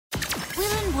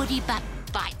Woody but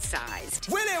bite-sized.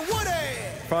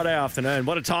 Friday afternoon.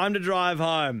 What a time to drive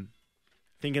home.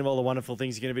 Thinking of all the wonderful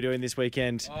things you're going to be doing this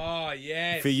weekend. Oh,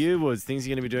 yes. For you, Woods, things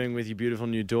you're going to be doing with your beautiful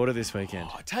new daughter this weekend.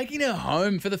 Taking her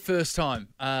home for the first time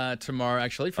tomorrow,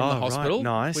 actually, from the hospital. Right,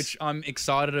 nice. Which I'm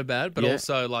excited about, but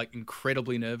also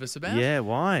incredibly nervous about. Yeah,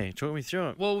 why? Talk me through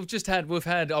it. Well, we've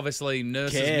had obviously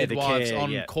nurses, midwives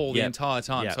on call the entire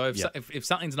time. So if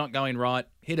something's not going right,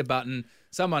 hit a button.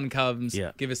 Someone comes,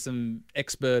 give us some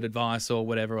expert advice or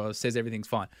whatever, or says everything's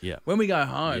fine. Yeah. When we go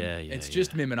home, it's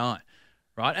just Mim and I.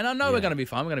 Right, and I know we're going to be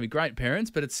fine. We're going to be great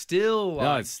parents, but it's still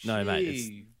like, no,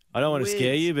 mate. I don't want to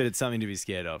scare you, but it's something to be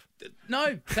scared of.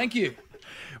 No, thank you.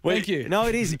 Well, thank you. No,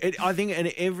 it is. I think,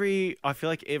 I feel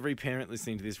like every parent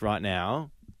listening to this right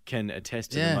now can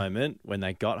attest to the moment when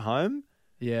they got home.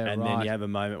 Yeah, and then you have a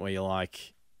moment where you're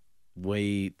like,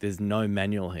 there's no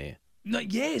manual here. No,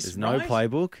 yes, there's no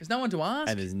playbook. There's no one to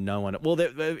ask, and there's no one. Well,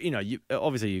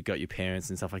 obviously you've got your parents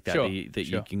and stuff like that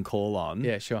you can call on.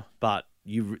 Yeah, sure. But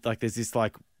there's this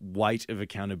weight of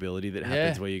accountability that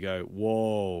happens where you go,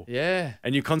 whoa,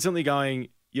 and you're constantly going.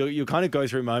 You'll kind of go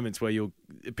through moments where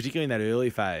particularly in that early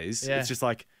phase, it's just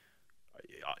like.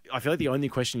 I feel like the only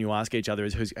question you ask each other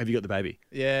is, "Have you got the baby?"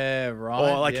 Yeah,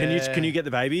 right. Or can you get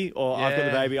the baby? Or I've got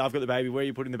the baby. Where are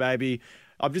you putting the baby?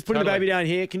 I'm just putting the baby down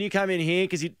here. Can you come in here?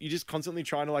 Because you're just constantly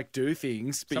trying to do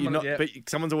things, but you're not. But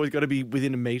someone's always got to be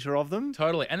within a meter of them.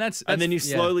 Totally, and then you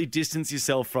slowly distance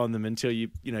yourself from them until you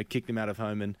kick them out of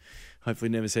home and hopefully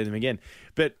never see them again.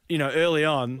 But early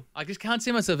on, I just can't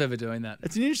see myself ever doing that.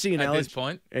 It's an interesting analogy at this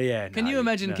point. Yeah. Can you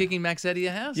imagine kicking Max out of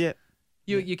your house? Yeah.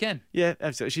 You can? Yeah,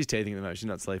 absolutely. She's teething at the moment. She's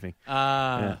not sleeping.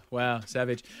 Wow,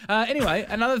 savage. Anyway,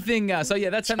 another thing. That's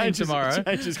happening tomorrow.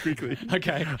 Changes quickly.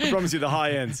 Okay. I promise you the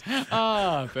high ends.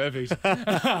 Perfect.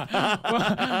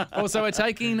 So we're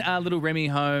taking little Remy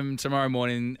home tomorrow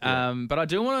morning, but I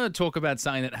do want to talk about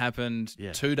something that happened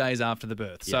 2 days after the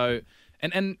birth. Yeah. So,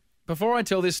 and before I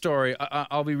tell this story,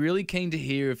 I'll be really keen to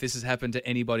hear if this has happened to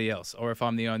anybody else or if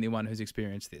I'm the only one who's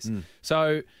experienced this.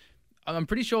 So I'm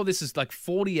pretty sure this is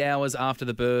 40 hours after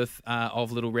the birth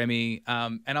of little Remy,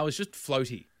 and I was just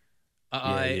floaty.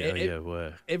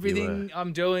 Everything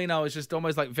I'm doing, I was just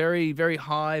almost very, very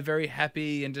high, very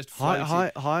happy, and just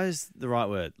floaty. High is the right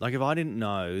word. If I didn't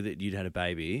know that you'd had a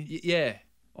baby,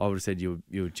 I would have said you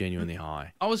were genuinely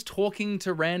high. I was talking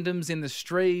to randoms in the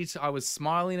street. I was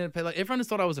smiling at people. Everyone just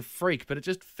thought I was a freak, but it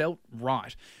just felt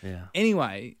right. Yeah.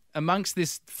 Anyway, amongst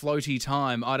this floaty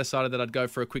time, I decided that I'd go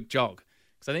for a quick jog.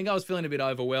 So I think I was feeling a bit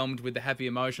overwhelmed with the happy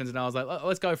emotions, and I was like,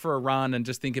 let's go for a run and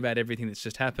just think about everything that's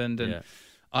just happened. And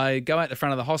I go out the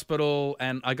front of the hospital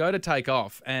and I go to take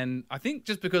off. And I think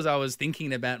just because I was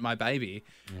thinking about my baby,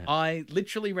 I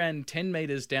literally ran 10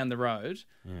 meters down the road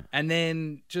and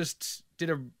then just did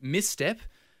a misstep,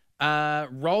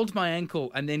 rolled my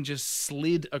ankle and then just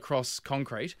slid across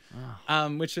concrete,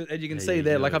 which as you can see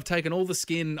there, I've taken all the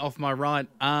skin off my right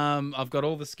arm, I've got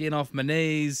all the skin off my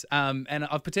knees, and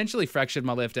I've potentially fractured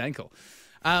my left ankle.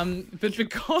 But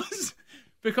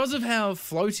because of how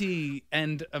floaty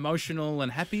and emotional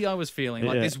and happy I was feeling,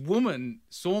 this woman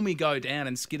saw me go down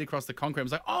and skid across the concrete. I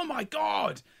was like, oh my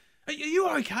God, are you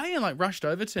okay? And rushed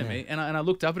over to me, and I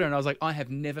looked up at her and I was like, I have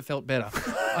never felt better.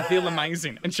 I feel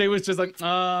amazing. And she was just like,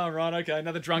 right, okay,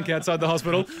 another drunk outside the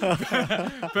hospital.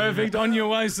 Perfect, on your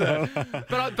way, sir.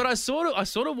 But I sort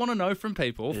of want to know from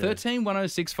people.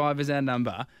 131065 is our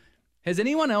number. Has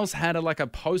anyone else had a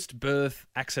post-birth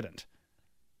accident?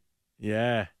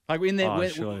 Yeah.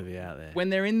 Surely be out there. When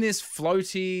they're in this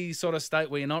floaty sort of state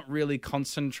where you're not really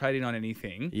concentrating on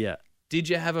anything. Yeah. Did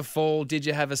you have a fall? Did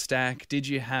you have a stack? Did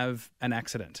you have an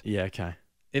accident? Yeah, okay.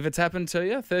 If it's happened to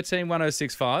you,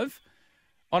 131065.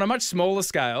 On a much smaller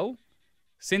scale,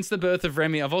 since the birth of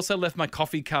Remy, I've also left my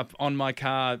coffee cup on my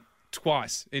car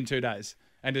twice in 2 days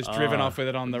and just driven off with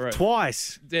it on the road.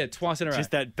 Twice? Yeah, twice in a row.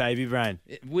 Just that baby brain.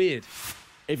 Weird.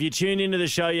 If you tuned into the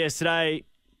show yesterday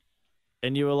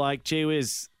and you were like, gee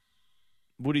whiz,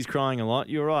 Woody's crying a lot,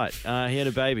 you're right. He had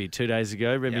a baby 2 days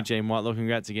ago. Remy Jean Whitelaw,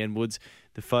 congrats again, Woods.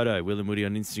 The photo, Will and Woody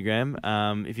on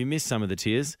Instagram. If you missed some of the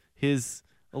tears, here's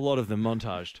a lot of them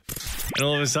montaged. And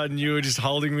all of a sudden you were just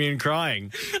holding me and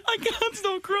crying. I can't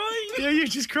stop crying. Yeah, you're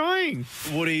just crying.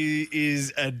 Woody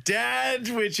is a dad,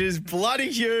 which is bloody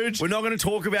huge. We're not going to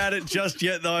talk about it just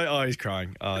yet, though. Oh, he's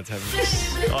crying. Oh, it's happening.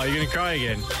 Oh, you're going to cry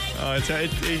again. Oh,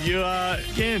 you are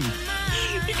again.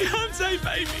 You can't say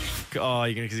baby. Oh,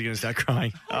 because you're going to start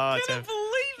crying. I can't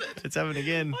believe it. It's happening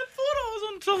again. I thought I was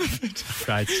on top of it.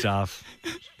 Great stuff.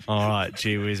 All right,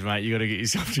 gee whiz, mate. You got to get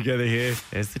yourself together here.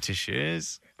 There's the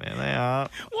tissues. There they are.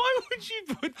 Why would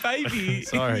you put baby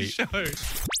in the show?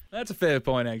 That's a fair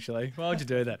point, actually. Why would you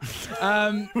do that?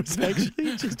 It's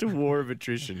actually just a war of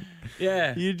attrition.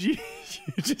 Yeah. You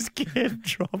just kept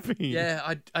dropping.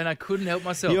 Yeah, I couldn't help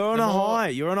myself. You're on The a more- high.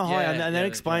 You're on a high. Yeah, and that yeah,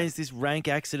 explains this rank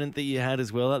accident that you had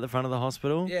as well at the front of the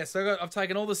hospital. Yeah, so I've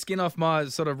taken all the skin off my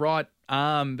sort of right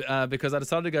arm because I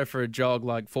decided to go for a jog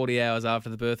like 40 hours after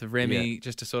the birth of Remy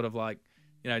just to sort of like,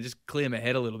 just clear my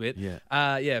head a little bit.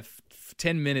 Yeah.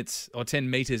 10 minutes or 10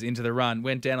 meters into the run,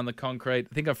 went down on the concrete.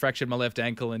 I think I fractured my left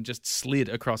ankle and just slid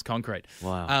across concrete.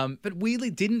 Wow. But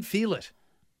weirdly didn't feel it.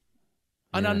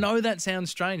 And I know that sounds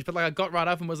strange, but like I got right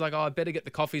up and was like, I better get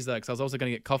the coffees though, because I was also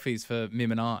going to get coffees for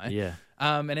Mim and I. Yeah.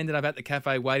 And ended up at the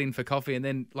cafe waiting for coffee, and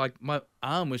then like my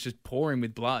arm was just pouring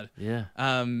with blood. Yeah.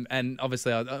 And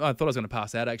obviously I thought I was going to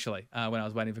pass out actually when I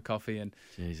was waiting for coffee and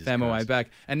Jesus found my way Christ. back.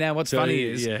 And now what's funny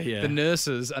is yeah. the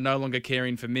nurses are no longer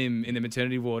caring for Mim in the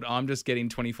maternity ward. I'm just getting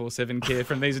 24/7 care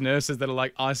from these nurses that are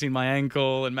like icing my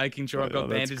ankle and making sure I've got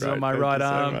that's bandages great. on my Thank right you so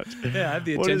arm. much. Yeah, I have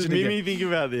the What attention. does to Mimi think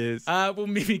about this? well,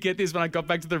 Mimi, get this. When I got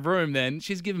back to the room, then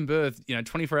she's given birth.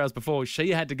 24 hours before,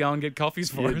 she had to go and get coffees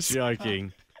for You're us.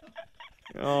 joking.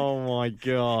 Oh my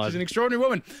God. She's an extraordinary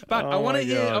woman. But I Oh want to my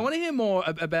hear. God. I want to hear more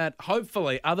about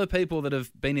hopefully other people that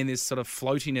have been in this sort of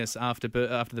floatiness after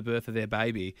the birth of their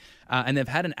baby, and they've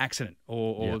had an accident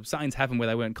or something's happened where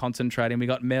they weren't concentrating. We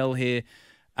got Mel here.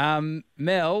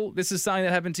 Mel, this is something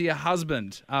that happened to your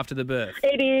husband after the birth.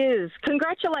 It is.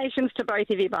 Congratulations to both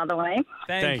of you, by the way.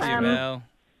 Thank you, you. Mel.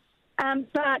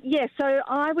 But yeah, so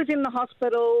I was in the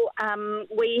hospital.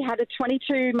 We had a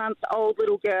 22-month-old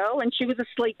little girl, and she was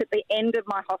asleep at the end of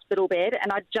my hospital bed,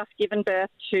 and I'd just given birth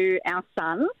to our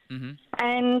son. Mm-hmm.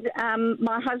 And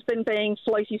my husband, being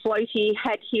floaty,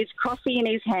 had his coffee in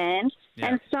his hand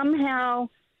and somehow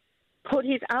put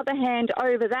his other hand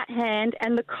over that hand,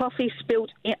 and the coffee spilt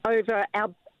over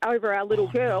our little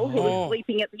girl who was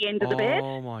sleeping at the end of the bed.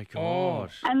 Oh my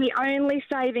gosh. And the only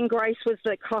saving grace was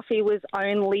that coffee was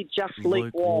only just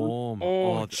lukewarm.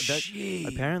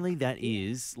 Apparently that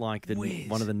is like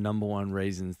one of the number one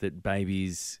reasons that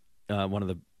babies,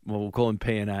 we'll call them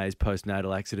PNAs,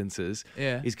 postnatal accidences,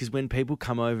 is because when people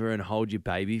come over and hold your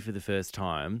baby for the first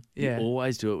time, you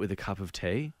always do it with a cup of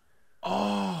tea.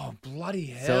 Oh, bloody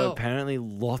hell. So apparently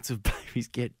lots of babies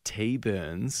get tea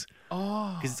burns.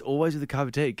 Because it's always with a cup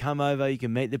of tea. Come over, you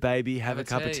can meet the baby, have a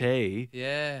cup of tea.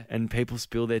 Yeah. And people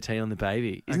spill their tea on the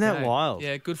baby. Isn't that wild?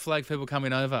 Yeah, good flag for people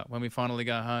coming over when we finally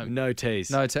go home. No teas.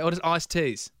 No tea. Or just iced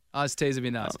teas. Iced teas would be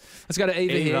nice. Let's go to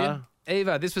Eva here.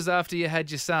 Eva, this was after you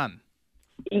had your son.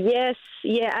 Yes,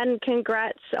 yeah, and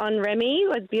congrats on Remy.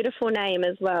 A beautiful name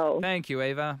as well. Thank you,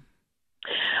 Eva.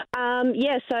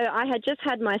 So I had just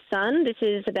had my son. This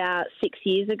is about 6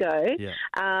 years ago. Yeah.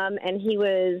 And he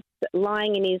was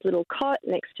lying in his little cot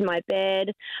next to my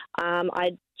bed.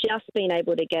 I'd just been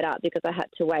able to get up because I had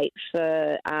to wait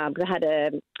for, because I had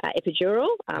a epidural,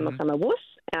 because I'm a wuss.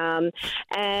 Sorry,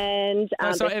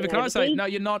 Eva, can I say, no,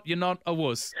 you're not a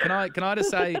wuss. Can I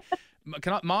just say...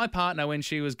 my partner, when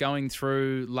she was going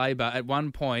through labour, at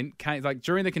one point,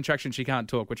 during the contraction, she can't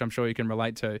talk, which I'm sure you can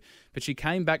relate to, but she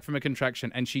came back from a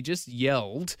contraction and she just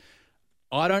yelled,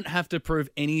 I don't have to prove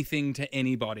anything to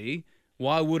anybody.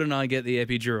 Why wouldn't I get the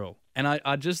epidural? And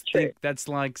I just think that's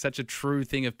like such a true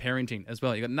thing of parenting as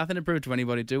well. You've got nothing to prove to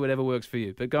anybody. Do whatever works for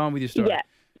you. But go on with your story.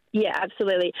 Yeah,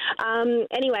 absolutely.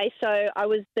 Anyway, so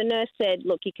the nurse said,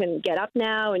 look, you can get up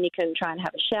now and you can try and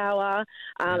have a shower.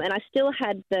 And I still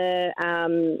had the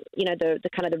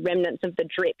kind of the remnants of the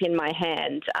drip in my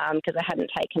hand because I hadn't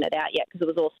taken it out yet because it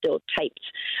was all still taped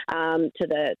to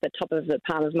the top of the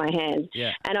palm of my hand.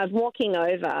 Yeah. And I was walking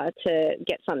over to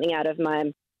get something out of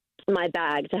my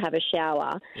bag to have a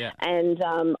shower. Yeah. And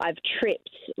I've tripped,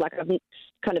 I've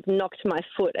kind of knocked my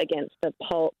foot against the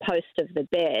post of the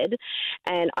bed,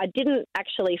 and I didn't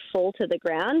actually fall to the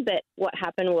ground, but what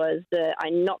happened was that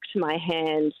I knocked my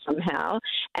hand somehow,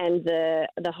 and the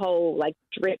whole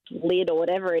drip lid or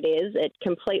whatever it is, it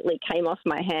completely came off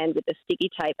my hand with the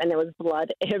sticky tape, and there was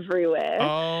blood everywhere.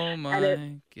 Oh my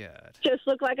God. Just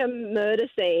looked like a murder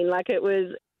scene. It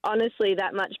was honestly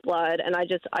that much blood, and I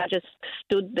just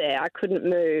stood there. I couldn't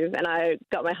move, and I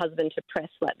got my husband to press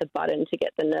the button to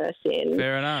get the nurse in.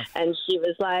 Fair enough. And she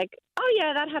was like, oh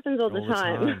yeah, that happens all the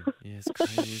time. Yeah, it's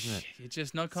crazy, isn't it? You're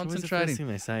just not It's always concentrating. the first thing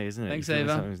they say, isn't it? Thanks, You feel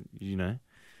Eva. something's, you're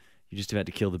just about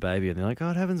to kill the baby, and they're like, oh,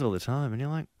 it happens all the time. And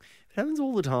you're like, it happens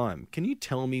all the time. Can you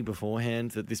tell me beforehand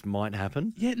that this might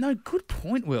happen? Yeah, no, good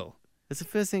point, Will. That's the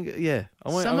first thing. Yeah. I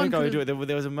won't go into it. There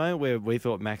was a moment where we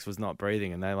thought Max was not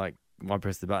breathing, and they I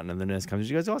pressed the button and the nurse comes and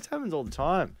she goes, oh, it happens all the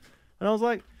time. And I was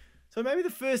like, So maybe the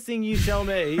first thing you tell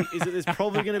me is that there's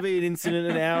probably going to be an incident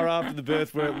an hour after the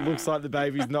birth where it looks like the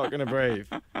baby's not going to breathe.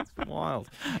 It's wild.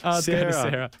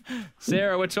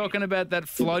 Sarah, we're talking about that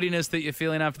floatiness that you're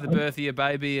feeling after the birth of your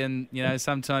baby, and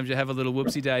sometimes you have a little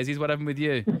whoopsie daisies. What happened with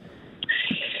you?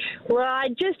 Well, I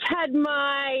just had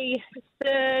my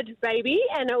third baby,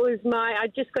 and I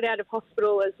just got out of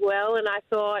hospital as well, and I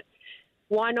thought,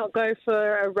 why not go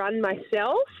for a run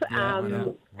myself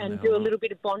and do a little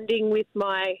bit of bonding with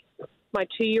my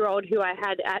 2-year-old who I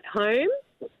had at home.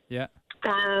 Yeah.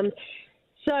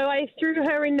 So I threw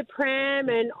her in the pram,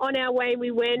 and on our way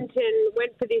we went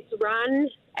for this run,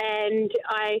 and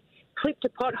I clipped a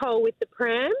pothole with the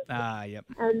pram. Yep.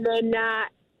 And then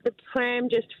the pram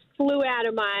just flew out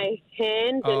of my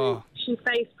hand, and she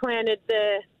face planted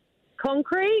the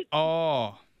concrete.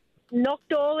 Oh.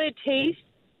 Knocked all her teeth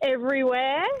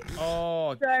everywhere.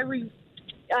 Oh. So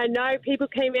I know people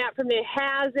came out from their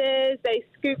houses. They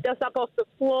scooped us up off the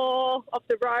floor, off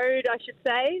the road, I should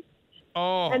say.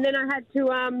 Oh. And then I had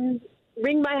to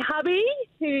ring my hubby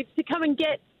to come and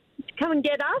get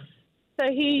us. So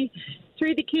he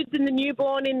threw the kids and the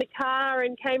newborn in the car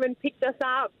and came and picked us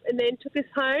up and then took us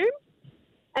home.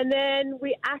 And then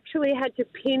we actually had to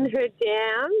pin her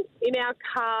down in our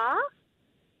car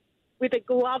with a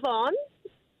glove on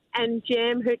and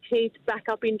jam her teeth back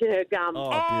up into her gum. Oh,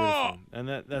 beautiful.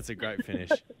 And that's a great finish.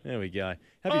 There we go.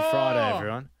 Happy Friday,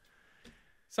 everyone.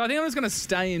 So I think I'm just going to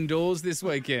stay indoors this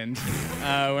weekend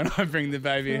when I bring the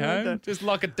baby home. Just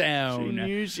lock it down. She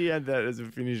knew she had that as a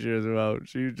finisher as well.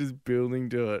 She was just building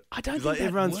to it. I don't think like that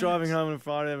everyone's works. driving home on a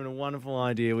Friday having a wonderful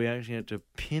idea. We actually had to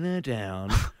pin her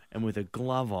down and with a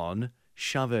glove on,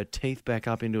 shove her teeth back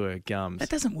up into her gums. That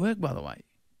doesn't work, by the way.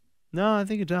 No, I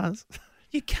think it does.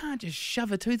 You can't just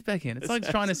shove a tooth back in. It's like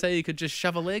trying to say you could just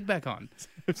shove a leg back on.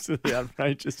 Absolutely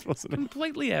outrageous, wasn't it?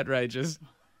 Completely outrageous.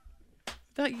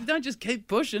 You don't just keep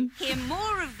pushing. Hear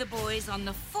more of the boys on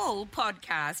the full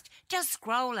podcast. Just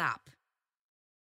scroll up.